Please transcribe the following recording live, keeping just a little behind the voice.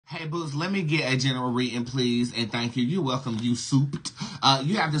Hey, Bootz, let me get a general reading, please, and thank you. You're welcome, you souped.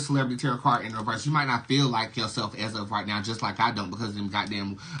 You have the Celebrity Tarot card in reverse. You might not feel like yourself as of right now, just like I don't, because of them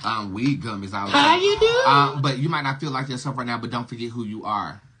goddamn weed gummies I was How you doing? but you might not feel like yourself right now, but don't forget who you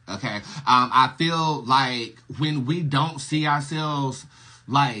are, okay? I feel like when we don't see ourselves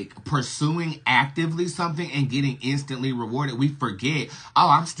like pursuing actively something and getting instantly rewarded, we forget, oh,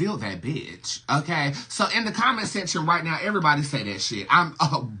 I'm still that bitch. Okay, so in the comment section right now, everybody say that shit. Y'all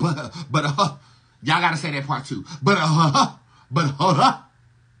gotta say that part too.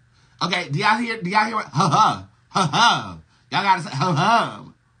 Okay, do y'all hear what? Y'all gotta say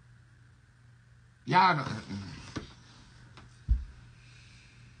y'all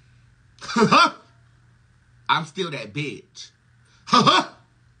don't. I'm still that bitch.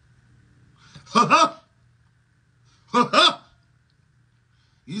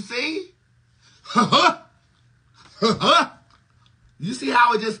 You see? You see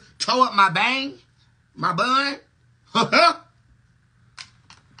how it just tore up my bang? My bun?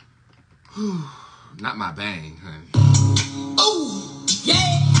 Not my bang, honey. Oh,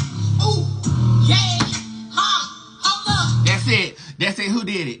 yeah. Oh, yeah. Ha. That's it. That's it. Who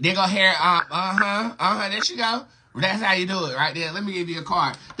did it? They go hair. There she go. That's how you do it right there. Let me give you a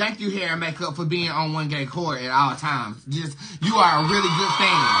card. Thank you, hair and makeup, for being on One Gay Court at all times. Just, you are a really good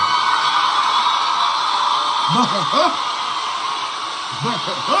fan. You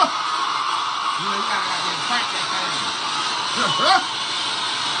gotta that thing.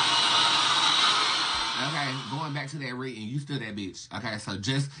 Okay, going back to that reading, you still that bitch. Okay, so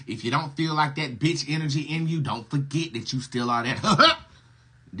just, if you don't feel like that bitch energy in you, don't forget that you still are that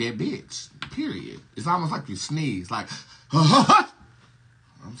that bitch, period. It's almost like you sneeze, like,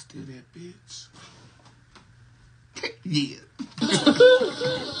 I'm still that bitch. Yeah.